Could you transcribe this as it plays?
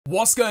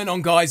What's going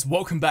on, guys?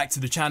 Welcome back to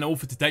the channel.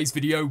 For today's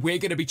video, we're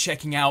going to be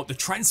checking out the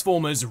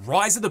Transformers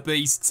Rise of the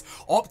Beasts,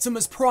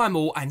 Optimus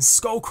Primal and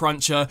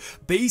Skullcruncher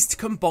Beast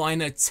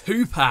Combiner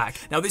 2-pack.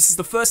 Now, this is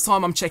the first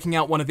time I'm checking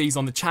out one of these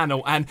on the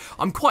channel, and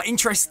I'm quite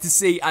interested to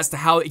see as to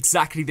how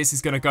exactly this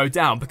is going to go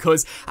down,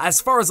 because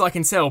as far as I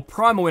can tell,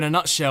 Primal in a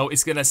nutshell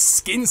is going to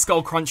skin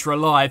Skullcruncher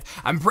alive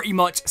and pretty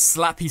much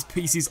slap his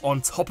pieces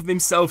on top of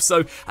himself.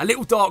 So a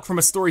little dark from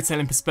a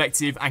storytelling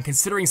perspective, and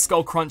considering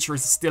Skullcruncher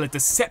is still a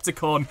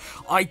Decepticon,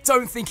 I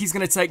don't think he's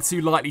going to take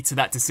too lightly to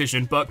that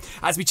decision. But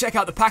as we check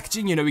out the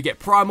packaging, you know, we get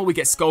Primal, we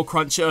get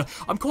Skullcruncher.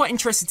 I'm quite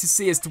interested to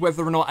see as to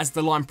whether or not, as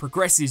the line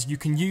progresses, you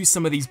can use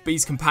some of these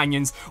Beast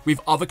companions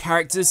with other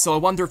characters. So I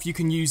wonder if you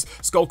can use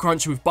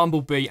Skullcruncher with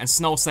Bumblebee and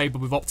Snarlsaber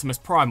with Optimus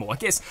Primal. I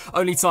guess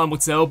only time will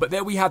tell, but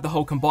there we have the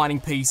whole combining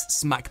piece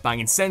smack bang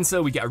in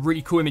center. We get a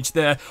really cool image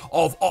there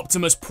of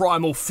Optimus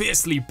Primal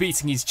fiercely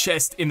beating his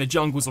chest in the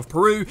jungles of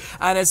Peru.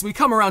 And as we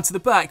come around to the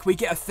back, we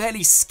get a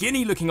fairly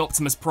skinny looking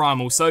Optimus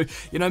Primal. So,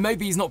 you know,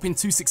 maybe he's not been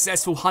too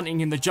successful hunting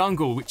in the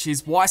jungle, which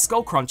is why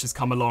Skullcruncher's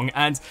come along.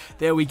 And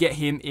there we get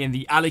him in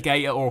the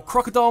alligator or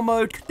crocodile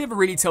mode. Could never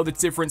really tell the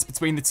difference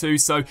between the two,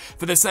 so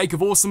for the sake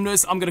of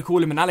awesomeness, I'm going to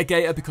call him an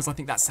alligator because I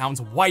think that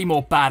sounds way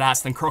more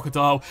badass than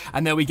crocodile.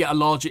 And there we get a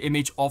larger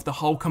image of the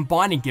whole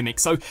combining gimmick.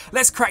 So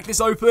let's crack this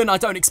open. I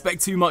don't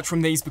expect too much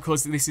from these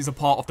because this is a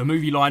part of the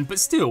movie line, but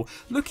still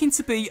looking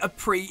to be a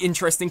pretty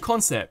interesting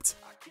concept.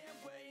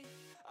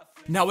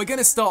 Now, we're going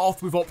to start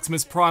off with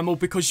Optimus Primal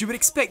because you would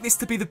expect this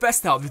to be the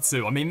best out of the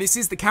two. I mean, this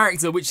is the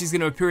character which is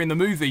going to appear in the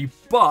movie,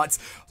 but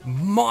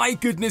my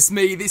goodness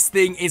me, this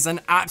thing is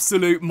an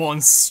absolute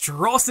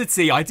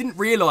monstrosity. I didn't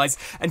realise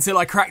until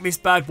I cracked this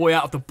bad boy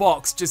out of the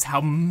box just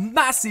how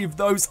massive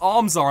those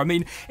arms are. I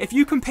mean, if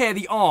you compare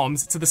the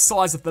arms to the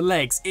size of the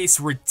legs, it's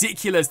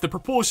ridiculous. The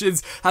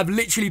proportions have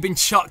literally been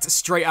chucked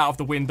straight out of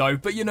the window,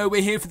 but you know,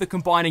 we're here for the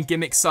combining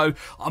gimmick, so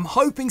I'm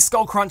hoping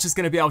Skullcruncher's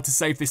going to be able to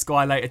save this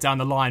guy later down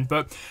the line.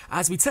 But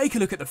as we take a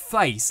look at the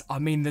face, I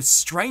mean, the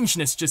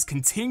strangeness just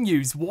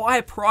continues. Why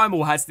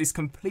Primal has this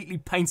completely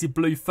painted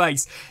blue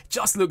face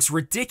just looks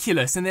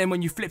ridiculous. And then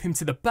when you flip him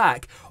to the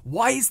back,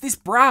 why is this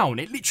brown?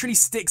 It literally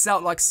sticks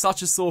out like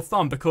such a sore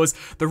thumb, because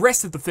the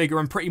rest of the figure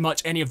and pretty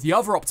much any of the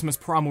other Optimus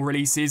Primal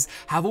releases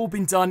have all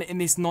been done in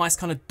this nice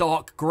kind of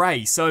dark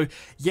grey. So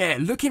yeah,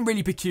 looking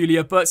really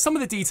peculiar, but some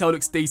of the detail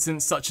looks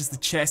decent, such as the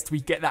chest. We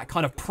get that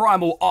kind of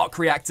Primal arc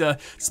reactor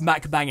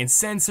smack bang in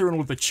center and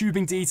all the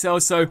tubing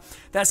details, so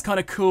that's kind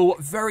of cool.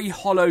 Very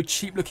hollow,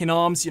 cheap looking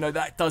arms, you know,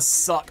 that does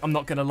suck, I'm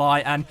not gonna lie.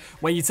 And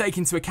when you take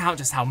into account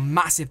just how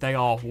massive they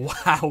are,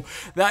 wow,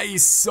 that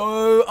is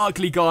so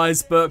ugly,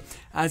 guys. But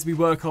as we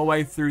work our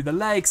way through the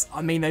legs,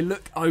 I mean, they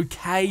look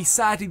okay.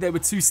 Sadly, they were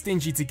too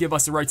stingy to give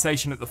us a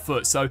rotation at the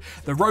foot, so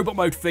the robot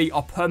mode feet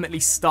are permanently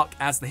stuck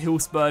as the heel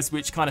spurs,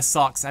 which kind of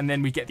sucks. And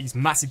then we get these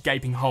massive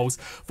gaping holes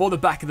for the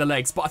back of the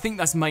legs, but I think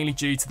that's mainly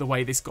due to the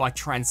way this guy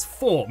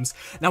transforms.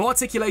 Now,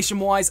 articulation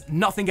wise,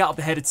 nothing out of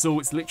the head at all.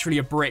 It's literally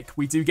a brick.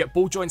 We do get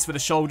ball joints for the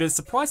shoulders,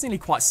 surprisingly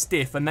quite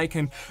stiff, and they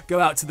can go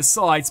out to the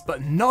sides,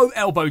 but no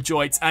elbow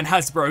joints. And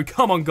Hasbro,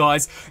 come on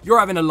guys, you're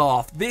having a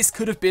laugh. This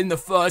could have been the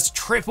first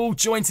triple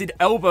jointed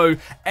elbow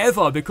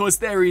ever, because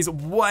there is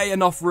way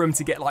enough room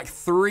to get like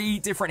 3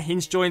 different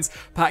hinge joints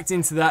packed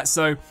into that.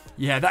 So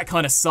yeah, that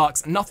kind of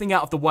sucks. Nothing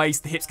out of the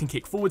waist. The hips can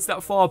kick forwards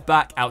that far,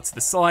 back out to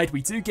the side.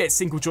 We do get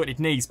single jointed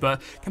knees,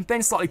 but can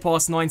bend slightly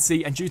past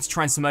 90, and due to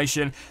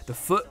transformation, the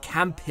foot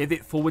can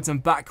pivot forwards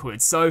and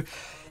backwards. So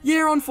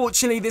yeah,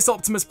 unfortunately, this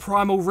Optimus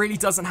Primal really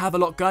doesn't have a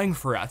lot going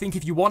for it. I think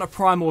if you want a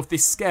Primal of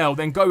this scale,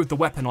 then go with the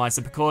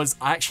Weaponizer, because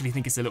I actually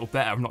think it's a little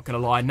better, I'm not going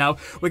to lie. Now,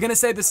 we're going to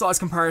save the size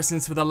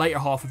comparisons for the later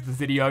half of the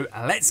video.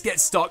 Let's get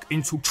stuck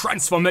into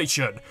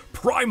transformation.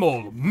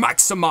 Primal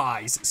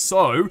Maximize.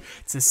 So,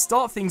 to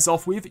start things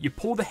off with, you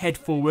pull the head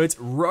forward,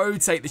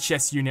 rotate the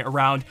chest unit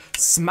around,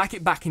 smack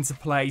it back into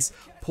place,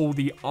 pull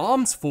the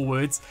arms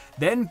forwards,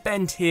 then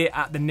bend here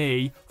at the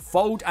knee,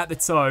 fold at the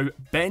toe,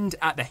 bend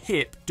at the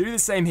hip, do the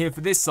same here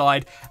for this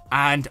side,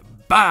 and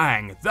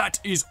bang! That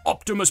is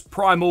Optimus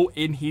Primal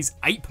in his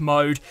ape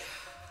mode.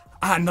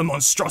 And the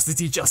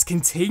monstrosity just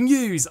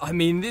continues. I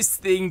mean, this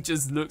thing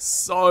just looks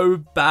so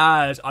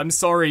bad. I'm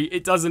sorry,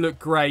 it doesn't look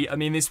great. I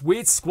mean, this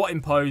weird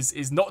squatting pose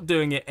is not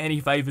doing it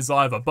any favours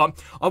either.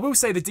 But I will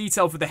say the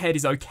detail for the head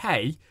is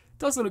okay.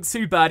 Doesn't look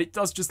too bad. It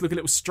does just look a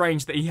little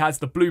strange that he has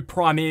the blue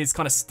prime ears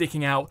kind of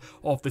sticking out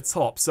of the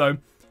top. So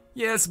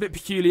yeah, it's a bit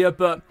peculiar,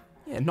 but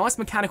yeah, nice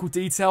mechanical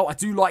detail. I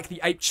do like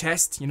the ape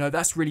chest, you know,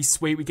 that's really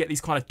sweet. We get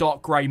these kind of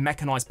dark grey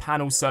mechanized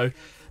panels, so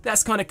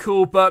that's kind of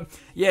cool. But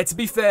yeah, to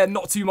be fair,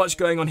 not too much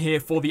going on here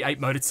for the ape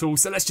mode at all.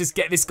 So let's just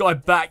get this guy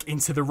back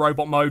into the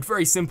robot mode.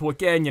 Very simple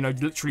again, you know,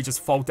 literally just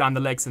fold down the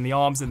legs and the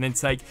arms, and then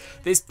take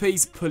this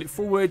piece, pull it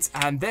forwards,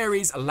 and there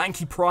is a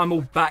lanky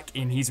Primal back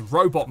in his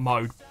robot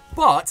mode.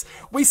 But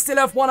we still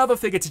have one other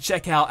figure to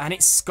check out, and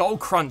it's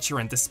Skullcruncher,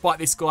 and despite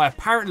this guy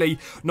apparently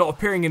not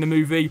appearing in the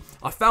movie,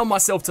 I found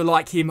myself to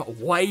like him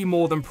way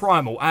more than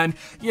Primal. And,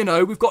 you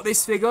know, we've got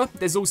this figure.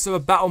 There's also a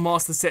Battle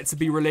Master set to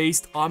be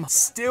released. I'm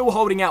still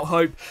holding out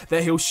hope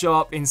that he'll show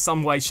up in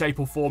some way, shape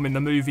or form in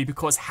the movie,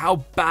 because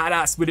how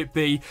badass would it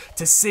be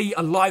to see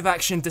a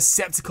live-action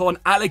Decepticon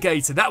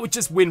alligator? That would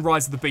just win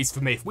Rise of the Beast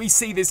for me. If we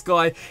see this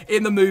guy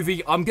in the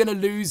movie, I'm gonna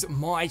lose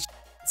my shit.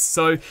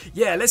 So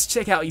yeah, let's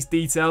check out his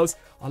details.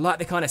 I like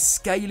the kind of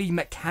scaly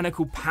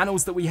mechanical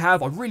panels that we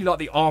have. I really like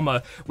the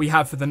armor we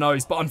have for the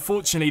nose, but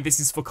unfortunately this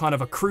is for kind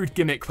of a crude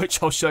gimmick,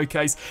 which I'll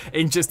showcase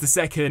in just a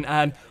second.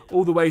 And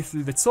all the way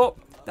through the top,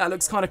 that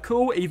looks kind of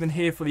cool, even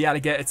here for the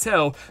alligator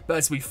tail. But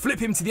as we flip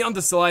him to the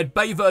underside,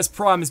 Bayverse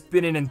Prime has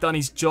been in and done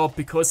his job,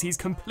 because he's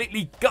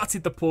completely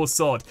gutted the poor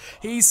sod.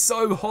 He's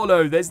so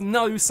hollow, there's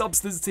no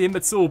substance to him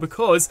at all,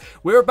 because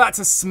we're about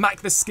to smack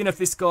the skin of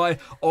this guy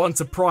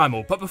onto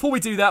Primal. But before we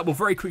do that, we'll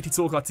very quickly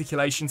talk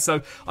articulation.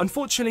 So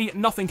unfortunately,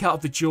 nothing out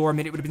of the jaw. I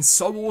mean, it would have been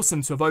so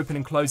awesome to have opened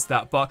and closed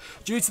that, but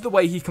due to the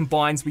way he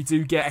combines, we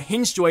do get a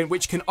hinge joint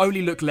which can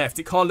only look left.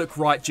 It can't look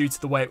right due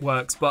to the way it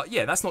works. But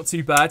yeah, that's not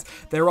too bad.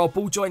 There are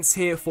ball joints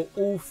here for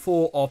all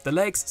 4 of the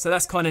legs, so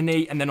that's kind of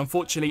neat. And then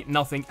unfortunately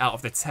nothing out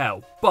of the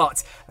tail.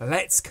 But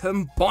let's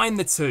combine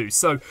the two.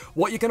 So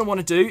what you're going to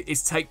want to do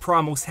is take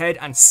Primal's head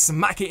and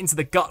smack it into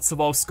the guts of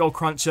old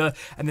Skullcruncher,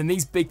 and then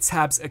these big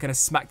tabs are going to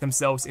smack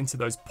themselves into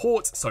those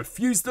ports, so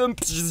fuse them.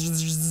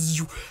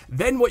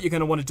 Then what you're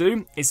going to want to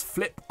do is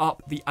flip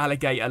up the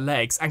alligator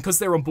legs, and because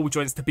they're on ball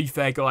joints, to be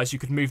fair guys, you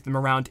could move them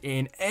around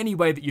in any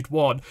way that you'd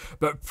want.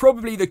 But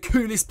probably the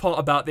coolest part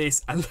about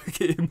this, and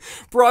look at him,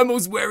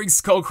 Primal's wearing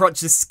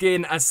Skullcruncher's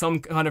skin as some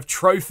kind of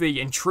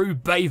trophy in true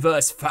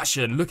Bayverse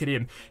fashion. Look at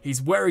him,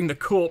 he's wearing the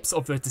corpse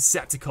of the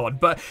Decepticon.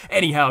 But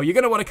anyhow, you're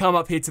going to want to come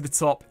up here to the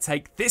top,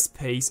 take this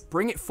piece,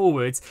 bring it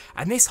forwards,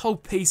 and this whole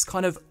piece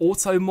kind of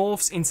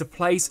automorphs into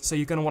place. So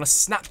you're going to want to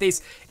snap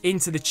this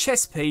into the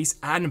chest piece,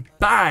 and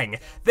bang,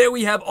 there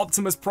we have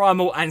Optimus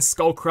Primal and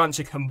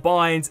Skullcruncher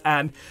combined.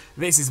 And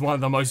this is one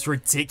of the most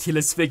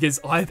ridiculous figures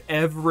I've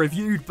ever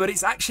reviewed, but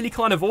it's actually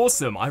kind of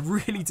awesome. I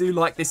really do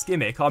like this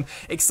gimmick. I'm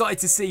excited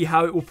to see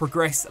how it will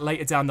progress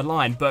later down the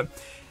line. But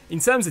in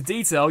terms of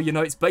detail, you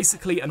know, it's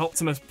basically an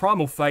Optimus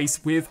Primal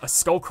face with a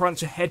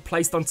Skullcruncher head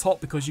placed on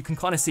top, because you can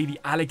kind of see the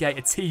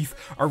alligator teeth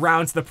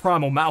around the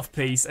Primal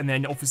mouthpiece, and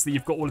then obviously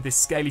you've got all of this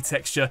scaly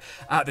texture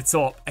at the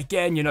top.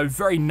 Again, you know,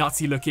 very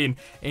nutty looking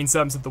in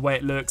terms of the way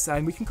it looks,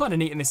 and we can kind of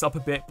neaten this up a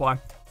bit by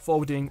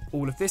folding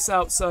all of this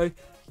out. So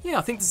yeah,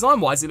 I think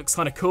design-wise it looks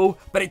kind of cool,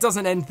 but it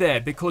doesn't end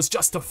there, because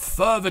just to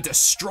further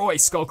destroy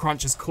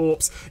Skullcruncher's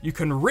corpse, you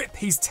can rip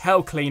his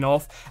tail clean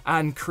off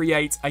and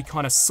create a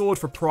kind of sword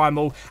for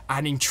Primal,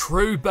 and in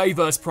true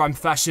Bayverse Prime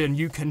fashion,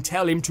 you can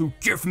tell him to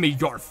give me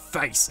your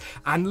face,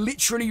 and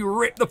literally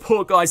rip the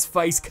poor guy's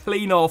face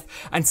clean off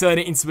and turn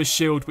it into a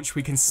shield, which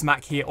we can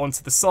smack here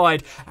onto the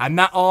side. And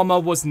that armor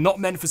was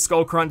not meant for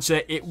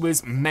Skullcruncher, it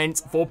was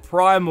meant for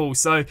Primal.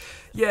 So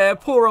yeah,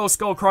 poor old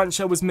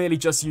Skullcruncher was merely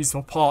just used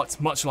for parts,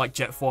 much like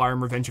Jetfire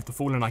and Revenge of the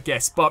Fallen, I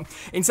guess. But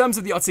in terms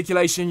of the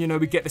articulation, you know,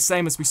 we get the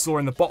same as we saw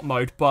in the bot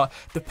mode, but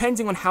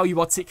depending on how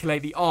you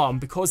articulate the arm,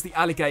 because the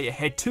alligator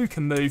head too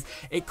can move,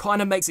 it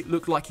kind of makes it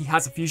look like he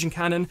has a fusion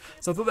cannon.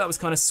 So I thought that was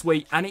kind of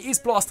sweet, and it is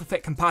blast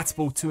effect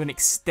compatible to an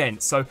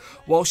extent. So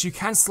whilst you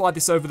can slide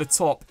this over the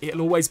top,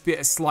 it'll always be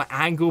at a slight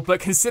angle, but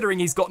considering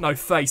he's got no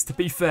face, to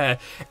be fair,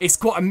 it's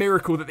quite a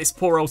miracle that this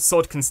poor old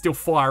sod can still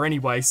fire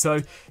anyway. So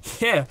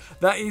yeah,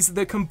 that is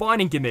the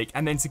combining gimmick.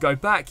 And then to go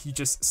back, you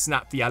just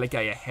snap the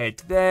alligator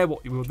head there.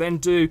 What you will then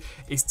do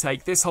is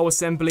take this whole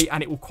assembly,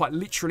 and it will quite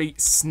literally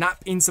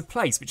snap into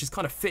place, which is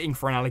kind of fitting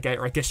for an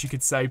alligator, I guess you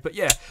could say. But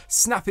yeah,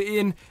 snap it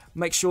in,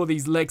 make sure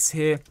these legs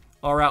here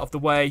are out of the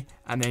way,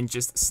 and then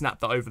just snap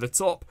that over the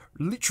top,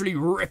 literally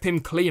rip him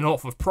clean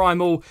off of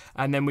Primal,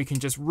 and then we can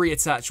just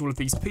reattach all of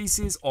these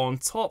pieces on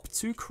top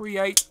to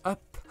create a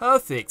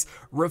perfect,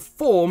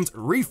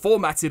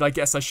 reformatted, I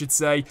guess I should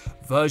say,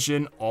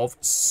 version of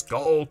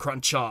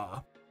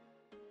Skullcruncher.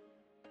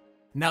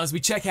 Now, as we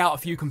check out a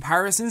few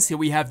comparisons, here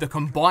we have the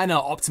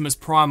Combiner Optimus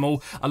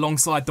Primal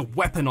alongside the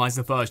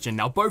Weaponizer version.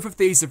 Now, both of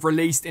these have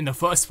released in the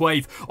first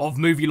wave of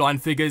movie line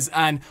figures,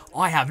 and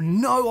I have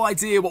no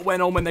idea what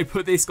went on when they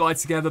put this guy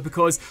together,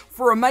 because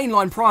for a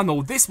mainline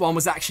Primal, this one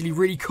was actually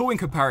really cool in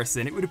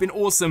comparison. It would have been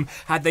awesome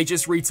had they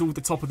just retooled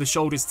the top of the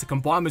shoulders to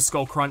combine with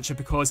Skullcruncher,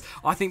 because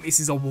I think this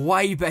is a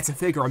way better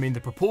figure. I mean, the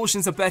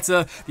proportions are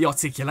better, the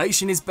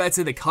articulation is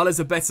better, the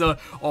colours are better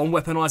on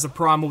Weaponizer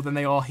Primal than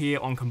they are here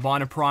on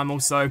Combiner Primal.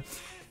 So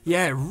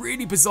yeah,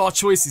 really bizarre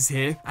choices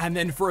here. And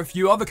then for a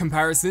few other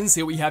comparisons,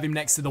 here we have him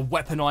next to the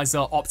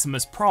Weaponizer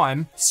Optimus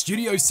Prime,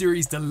 Studio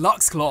Series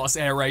Deluxe Class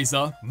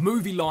Airazor,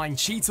 Movie Line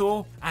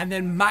Cheetor, and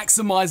then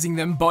maximizing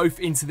them both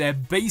into their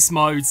beast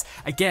modes.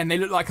 Again, they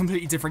look like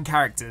completely different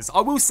characters. I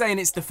will say in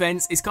its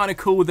defense, it's kind of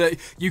cool that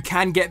you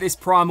can get this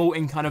Primal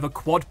in kind of a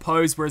quad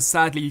pose, whereas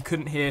sadly you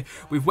couldn't here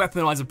with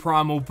Weaponizer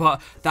Primal,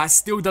 but that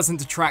still doesn't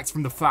detract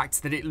from the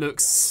fact that it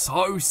looks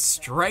so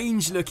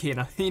strange looking.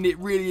 I mean, it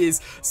really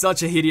is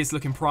such a hideous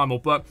looking Primal,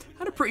 but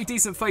had a pretty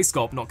decent face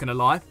sculpt, not gonna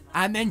lie.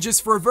 And then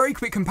just for a very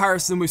quick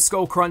comparison with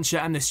Skullcruncher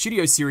and the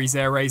Studio Series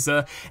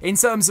Airazor, in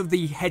terms of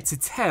the head to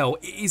tail,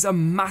 it is a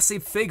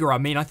massive figure. I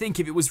mean, I think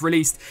if it was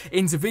released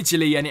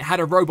individually and it had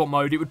a robot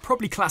mode, it would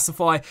probably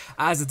classify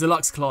as a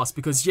deluxe class,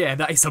 because yeah,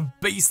 that is a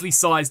beastly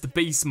sized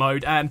beast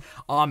mode, and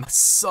I'm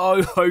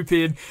so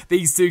hoping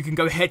these two can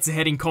go head to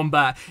head in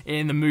combat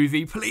in the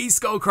movie. Please,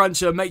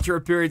 Skullcruncher, make your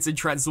appearance in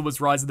Transformers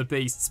Rise of the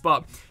Beasts.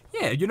 But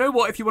yeah, you know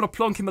what, if you want to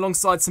plonk him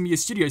alongside some of your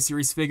Studio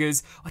Series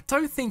figures, I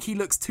don't think he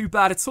looks too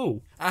bad at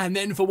all. And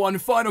then for one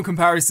final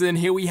comparison,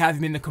 here we have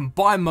him in the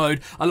combined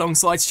mode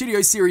alongside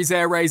Studio Series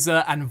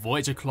Airazor and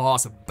Voyager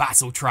class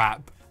Battle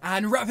Trap.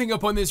 And wrapping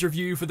up on this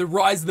review for the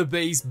Rise of the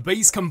Beast,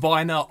 Beast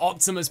Combiner,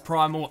 Optimus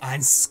Primal,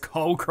 and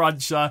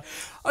Skullcruncher.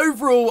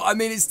 Overall, I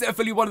mean, it's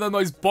definitely one of the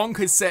most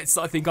bonkers sets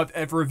that I think I've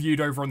ever reviewed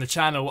over on the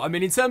channel. I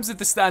mean, in terms of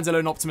the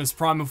standalone Optimus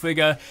Primal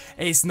figure,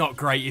 it's not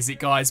great, is it,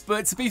 guys?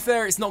 But to be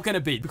fair, it's not going to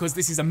be, because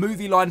this is a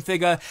movie line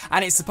figure,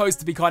 and it's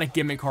supposed to be kind of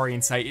gimmick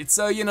orientated.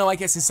 So, you know, I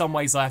guess in some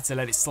ways I have to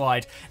let it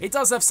slide. It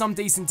does have some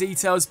decent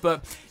details,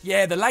 but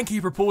yeah, the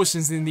lanky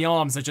proportions in the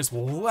arms are just,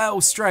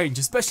 well, strange,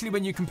 especially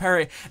when you compare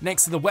it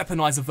next to the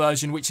Weaponizer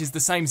version, which is the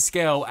same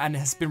scale and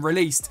has been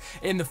released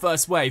in the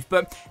first wave.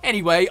 But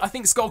anyway, I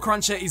think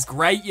Skullcruncher is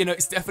great. You know,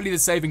 it's definitely the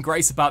saving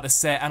grace about the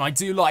set, and I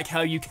do like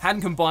how you can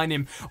combine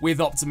him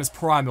with Optimus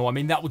Primal. I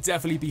mean, that will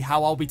definitely be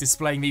how I'll be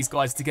displaying these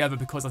guys together,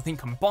 because I think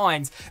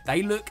combined,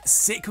 they look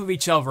sick with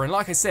each other. And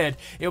like I said,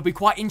 it'll be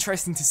quite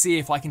interesting to see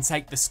if I can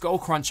take the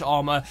Skullcruncher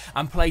armor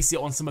and place it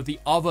on some of the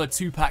other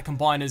 2-pack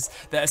combiners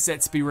that are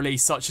set to be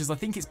released, such as I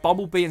think it's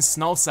Bumblebee and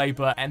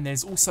Snarlsaber, and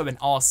there's also an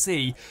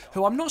RC,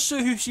 who I'm not sure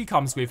who she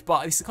comes with,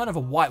 but it's kind of a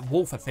white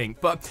wolf, I think.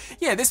 But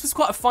yeah, this was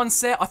quite a fun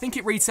set. I think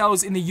it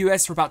retails in the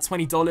US for about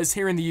 $20.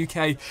 Here in the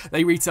UK,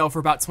 they retail for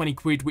about 20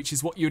 quid, which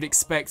is what you'd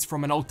expect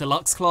from an old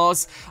deluxe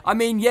class. I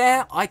mean,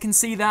 yeah, I can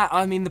see that.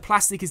 I mean, the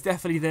plastic is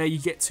definitely there. You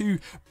get two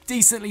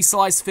decently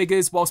sized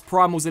figures, whilst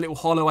Primal's a little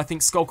hollow. I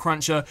think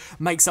Skullcruncher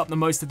makes up the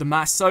most of the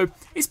mass, so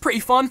it's pretty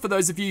fun for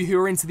those of you who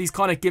are into these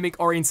kind of gimmick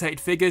orientated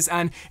figures.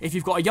 And if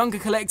you've got a younger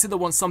collector that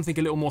wants something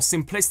a little more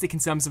simplistic in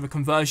terms of a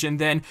conversion,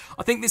 then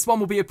I think this one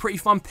will be a pretty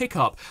fun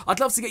pickup. I'd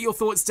love to get your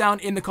thoughts down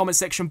in the comment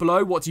section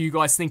below. What do you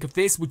guys think of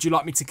this? Would you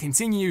like me to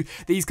continue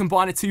these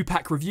Combiner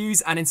 2-pack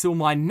reviews? And until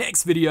my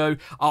next video,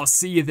 I'll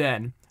see you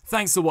then.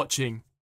 Thanks for watching.